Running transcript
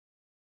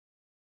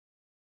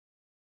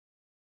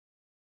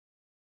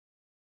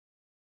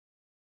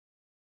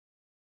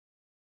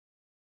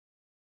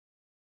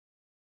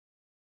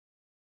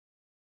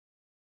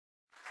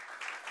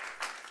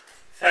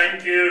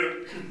Thank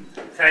you.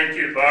 Thank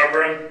you,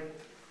 Barbara.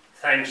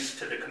 Thanks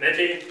to the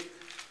committee.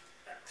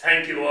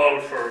 Thank you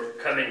all for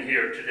coming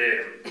here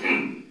today.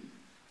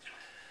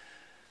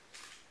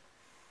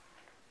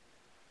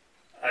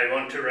 I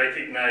want to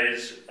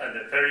recognise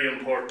a very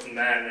important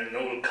man, an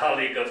old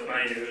colleague of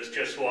mine who has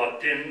just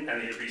walked in,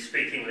 and he'll be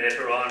speaking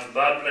later on,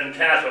 Bob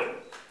Lancato.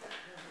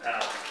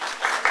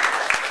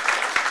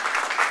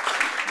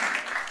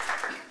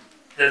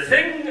 The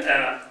thing,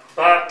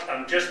 Bob,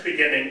 I'm just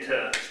beginning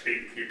to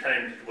speak. You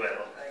timed it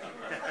well.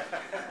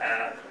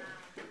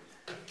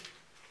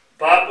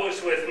 Bob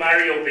was with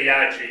Mario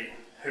Biaggi,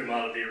 whom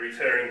I'll be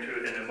referring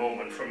to in a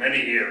moment, for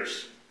many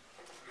years.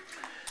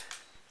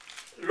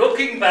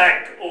 Looking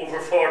back over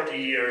 40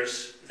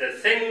 years, the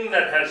thing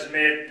that has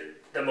made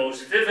the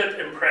most vivid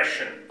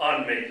impression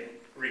on me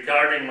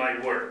regarding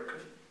my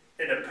work,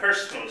 in a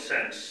personal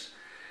sense,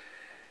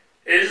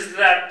 is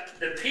that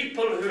the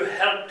people who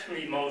helped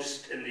me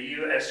most in the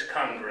US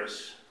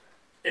Congress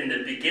in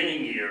the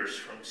beginning years,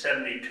 from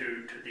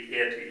 72 to the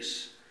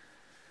 80s,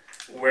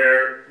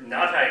 were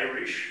not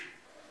Irish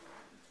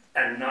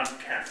and not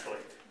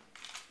Catholic.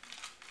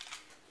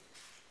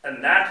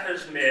 And that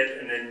has made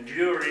an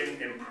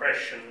enduring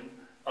impression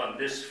on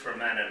this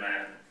Fermanagh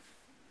man.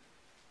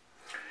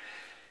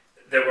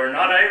 There were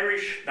not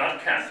Irish,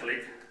 not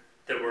Catholic.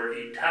 There were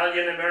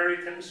Italian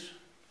Americans,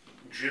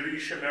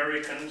 Jewish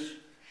Americans,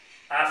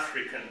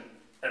 African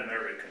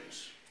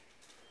Americans.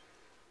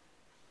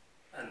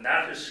 And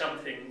that is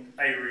something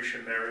Irish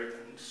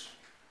Americans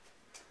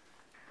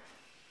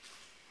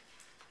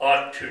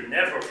ought to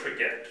never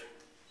forget.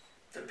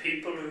 The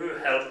people who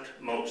helped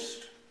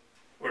most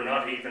were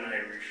not even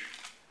Irish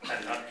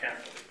and not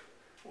Catholic.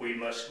 We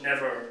must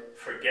never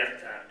forget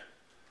that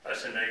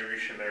as an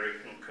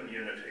Irish-American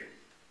community.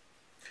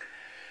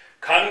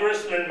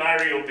 Congressman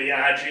Mario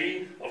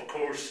Biaggi, of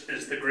course,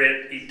 is the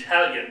great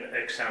Italian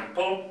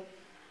example.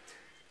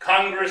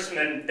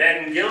 Congressman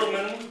Ben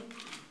Gilman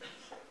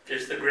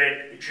is the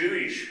great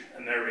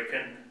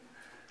Jewish-American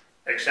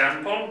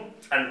example,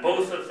 and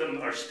both of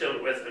them are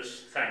still with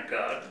us, thank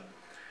God.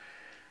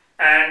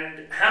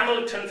 And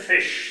Hamilton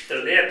Fish, the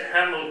late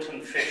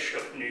Hamilton Fish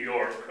of New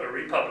York, a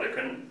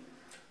Republican,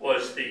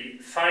 was the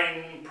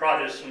fine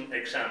Protestant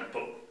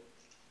example.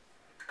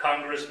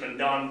 Congressman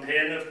Don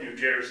Payne of New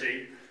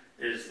Jersey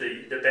is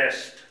the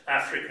best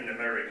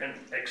African-American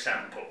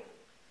example.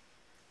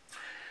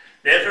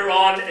 Later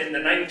on in the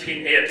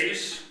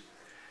 1980s,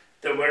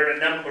 there were a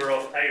number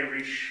of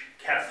Irish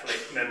Catholic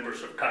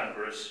members of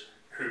Congress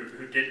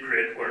who did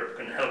great work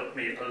and helped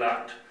me a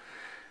lot.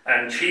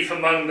 And chief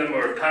among them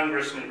were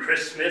Congressman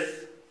Chris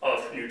Smith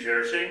of New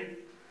Jersey.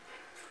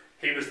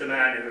 He was the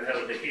man who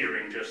held the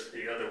hearing just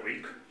the other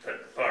week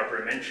that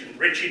Barbara mentioned.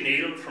 Richie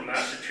Neal from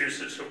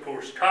Massachusetts, of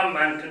course, Tom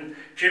Manton,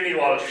 Jimmy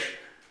Walsh,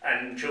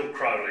 and Joe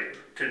Crowley,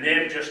 to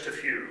name just a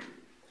few.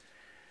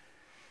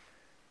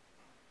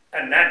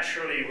 And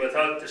naturally,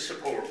 without the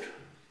support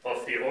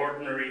of the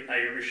ordinary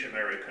Irish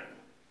American,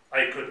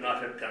 I could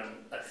not have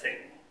done a thing,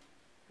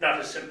 not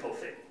a simple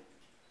thing,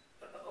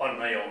 on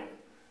my own.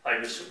 I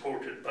was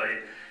supported by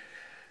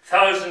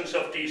thousands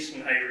of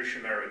decent Irish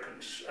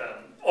Americans,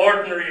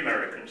 ordinary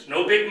Americans.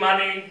 No big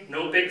money,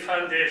 no big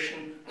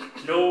foundation,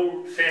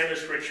 no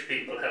famous rich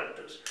people helped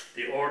us.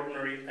 The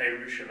ordinary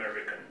Irish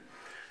American.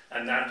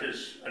 And that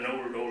is an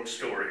old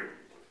story.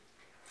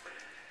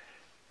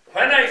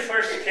 When I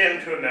first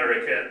came to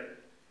America,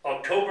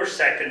 October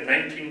 2nd,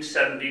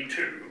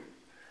 1972,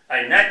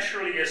 I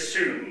naturally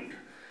assumed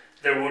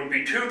there would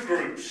be two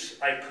groups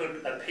I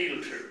could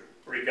appeal to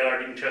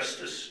regarding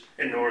justice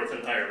in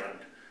Northern Ireland.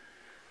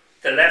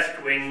 The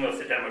left wing of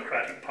the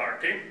Democratic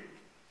Party,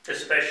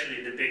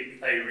 especially the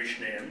big Irish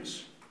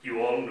names,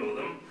 you all know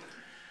them,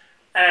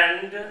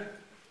 and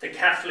the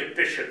Catholic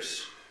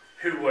bishops,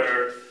 who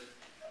were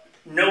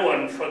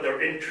known for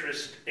their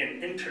interest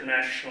in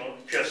international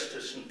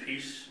justice and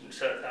peace in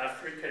South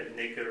Africa,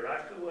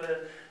 Nicaragua,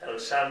 El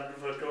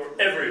Salvador,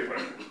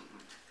 everywhere.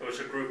 There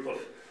was a group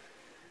of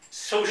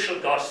social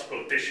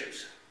gospel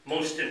bishops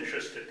most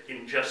interested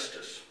in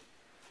justice.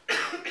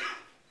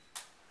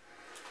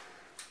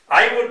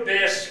 I would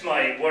base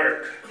my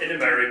work in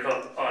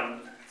America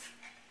on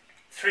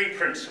three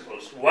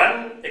principles.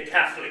 One, a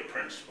Catholic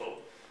principle,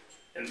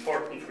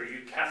 important for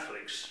you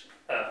Catholics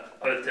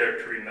out there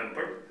to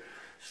remember.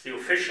 It's the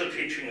official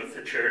teaching of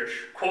the Church.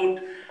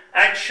 Quote,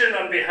 action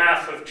on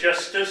behalf of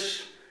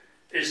justice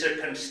is a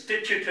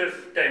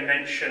constitutive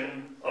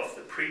dimension of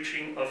the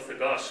preaching of the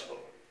gospel.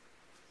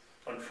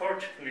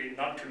 Unfortunately,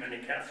 not too many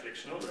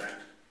Catholics know that,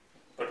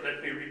 but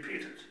let me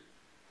repeat it.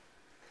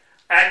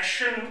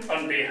 Action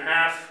on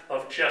behalf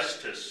of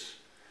justice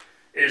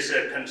is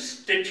a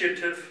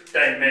constitutive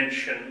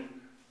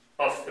dimension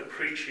of the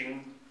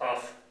preaching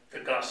of the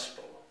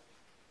gospel.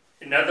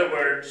 In other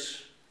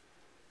words,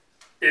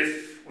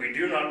 if we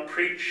do not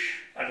preach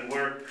and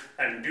work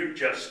and do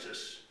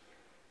justice,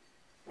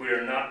 we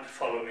are not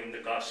following the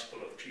gospel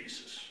of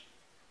Jesus.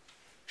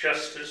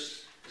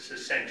 Justice is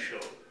essential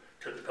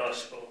to the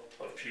gospel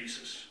of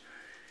Jesus.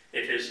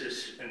 It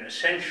is an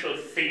essential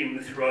theme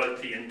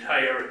throughout the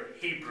entire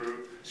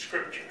Hebrew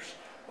scriptures,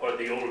 or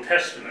the Old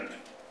Testament.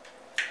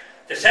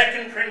 The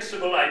second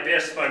principle I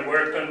based my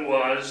work on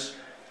was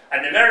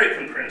an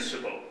American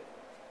principle.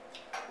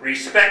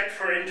 Respect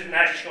for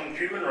international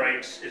human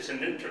rights is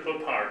an integral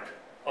part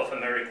of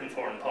American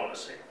foreign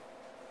policy.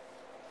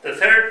 The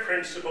third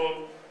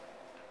principle,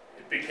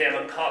 it became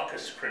a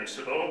caucus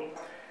principle.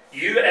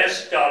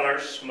 US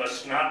dollars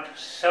must not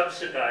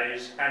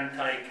subsidize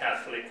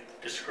anti-Catholic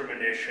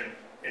discrimination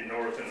in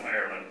Northern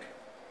Ireland.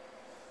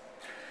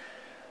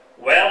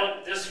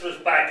 Well, this was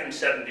back in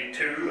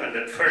 '72, and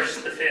at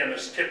first the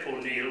famous Tip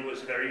O'Neill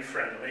was very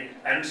friendly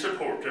and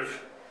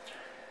supportive.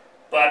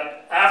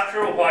 But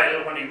after a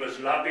while, when he was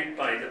lobbied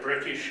by the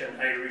British and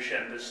Irish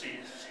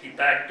embassies, he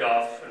backed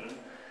off and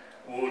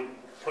would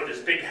put his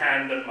big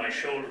hand on my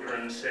shoulder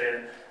and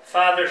say,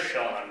 "Father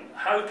Sean,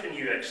 how can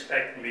you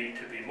expect me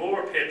to be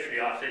more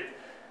patriotic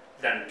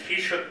than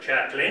Taoiseach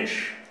Jack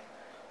Lynch,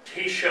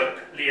 Taoiseach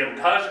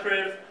Liam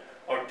Cosgrave,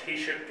 or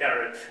Taoiseach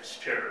Garrett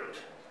Fitzgerald?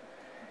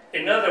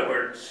 In other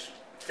words,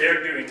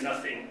 they're doing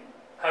nothing.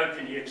 How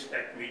can you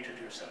expect me to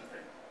do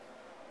something?"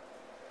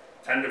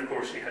 And of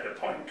course he had a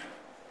point.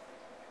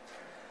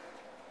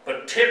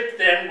 But Tip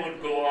then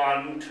would go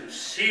on to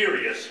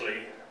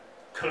seriously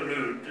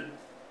collude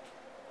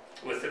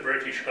with the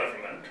British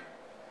government.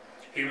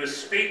 He was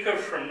Speaker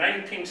from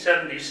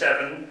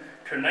 1977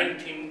 to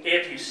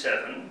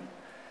 1987,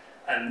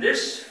 and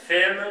this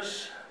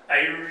famous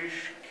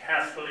Irish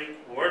Catholic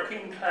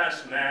working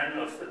class man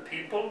of the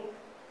people,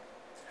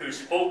 who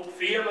spoke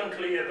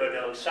vehemently about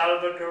El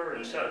Salvador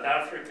and South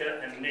Africa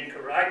and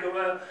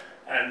Nicaragua,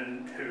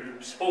 and who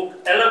spoke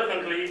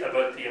eloquently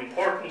about the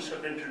importance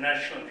of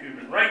international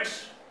human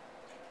rights,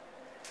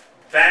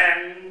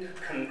 banned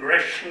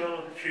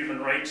congressional human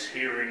rights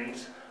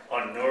hearings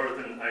on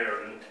Northern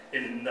Ireland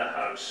in the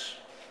House.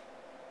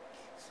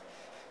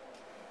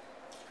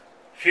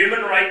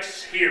 Human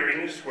rights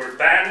hearings were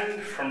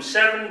banned from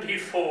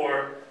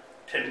 '74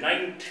 to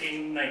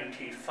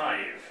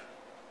 1995.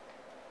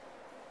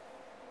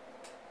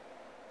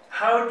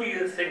 How do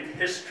you think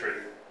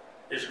history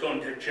is going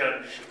to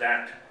judge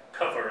that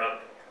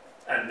cover-up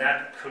and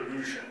that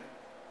collusion?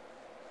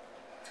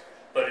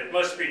 But it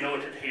must be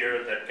noted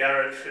here that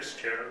Garrett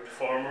Fitzgerald,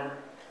 former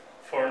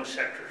Foreign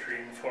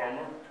Secretary and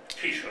former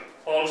Taoiseach,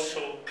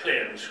 also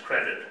claims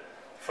credit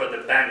for the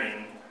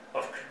banning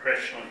of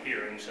congressional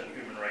hearings on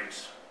human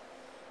rights.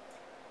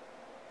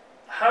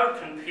 How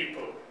can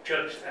people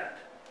judge that?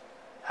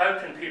 How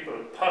can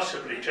people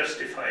possibly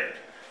justify it?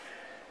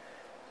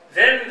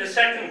 Then the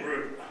second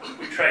group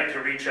we tried to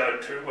reach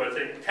out to were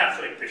the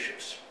Catholic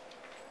bishops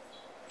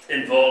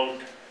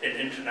involved in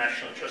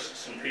international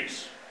justice and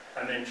peace.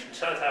 I mentioned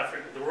South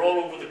Africa. They were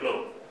all over the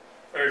globe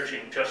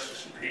urging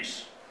justice and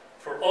peace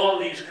for all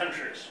these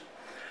countries.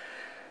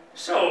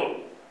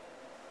 So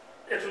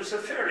it was a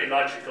fairly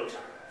logical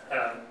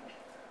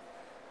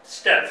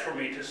step for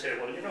me to say,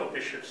 well, you know,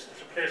 bishops,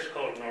 there's a place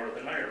called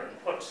Northern Ireland.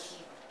 What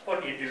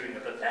are you doing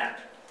about that?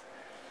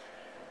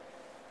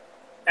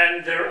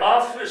 And their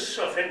Office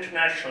of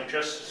International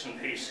Justice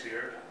and Peace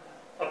here,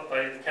 up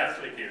by the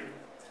Catholic U,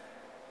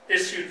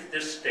 issued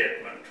this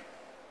statement.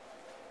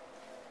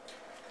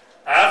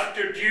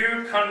 After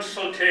due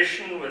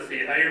consultation with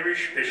the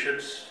Irish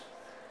bishops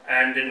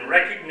and in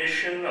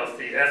recognition of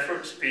the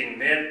efforts being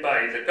made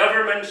by the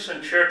governments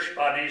and church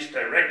bodies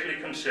directly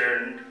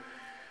concerned,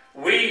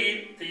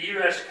 we, the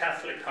US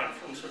Catholic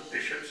Conference of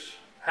Bishops,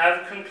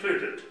 have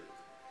concluded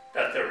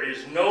that there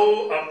is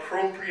no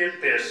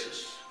appropriate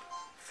basis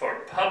for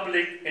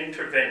public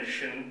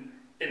intervention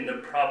in the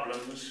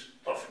problems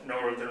of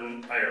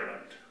Northern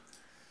Ireland,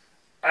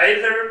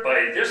 either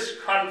by this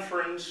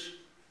conference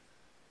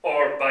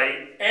or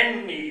by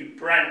any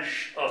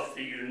branch of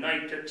the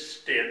United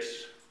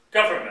States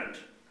government.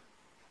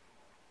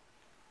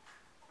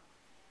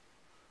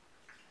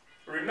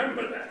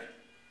 Remember that.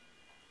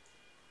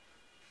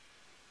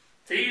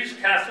 These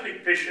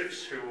Catholic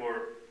bishops, who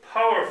were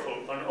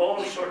powerful on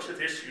all sorts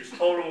of issues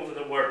all over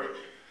the world,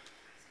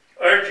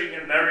 urging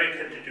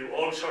America to do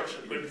all sorts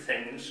of good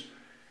things,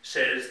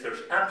 says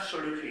there's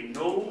absolutely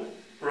no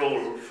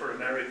role for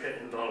American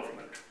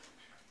involvement.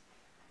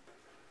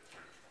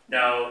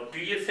 Now, do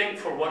you think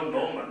for one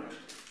moment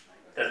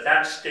that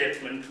that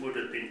statement would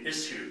have been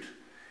issued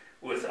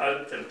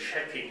without them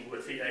checking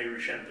with the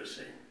Irish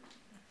embassy,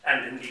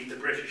 and indeed the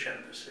British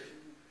embassy?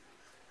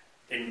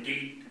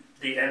 Indeed,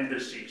 the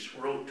embassies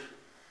wrote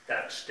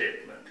that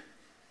statement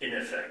in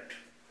effect.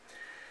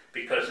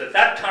 Because at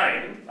that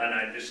time, and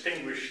I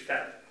distinguish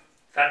that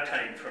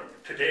time from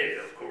today,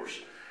 of course,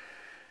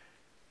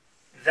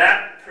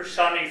 that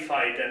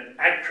personified and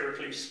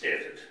accurately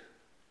stated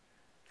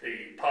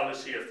the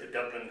policy of the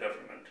Dublin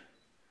government.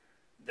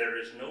 There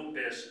is no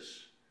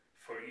basis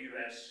for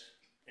US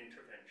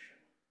intervention.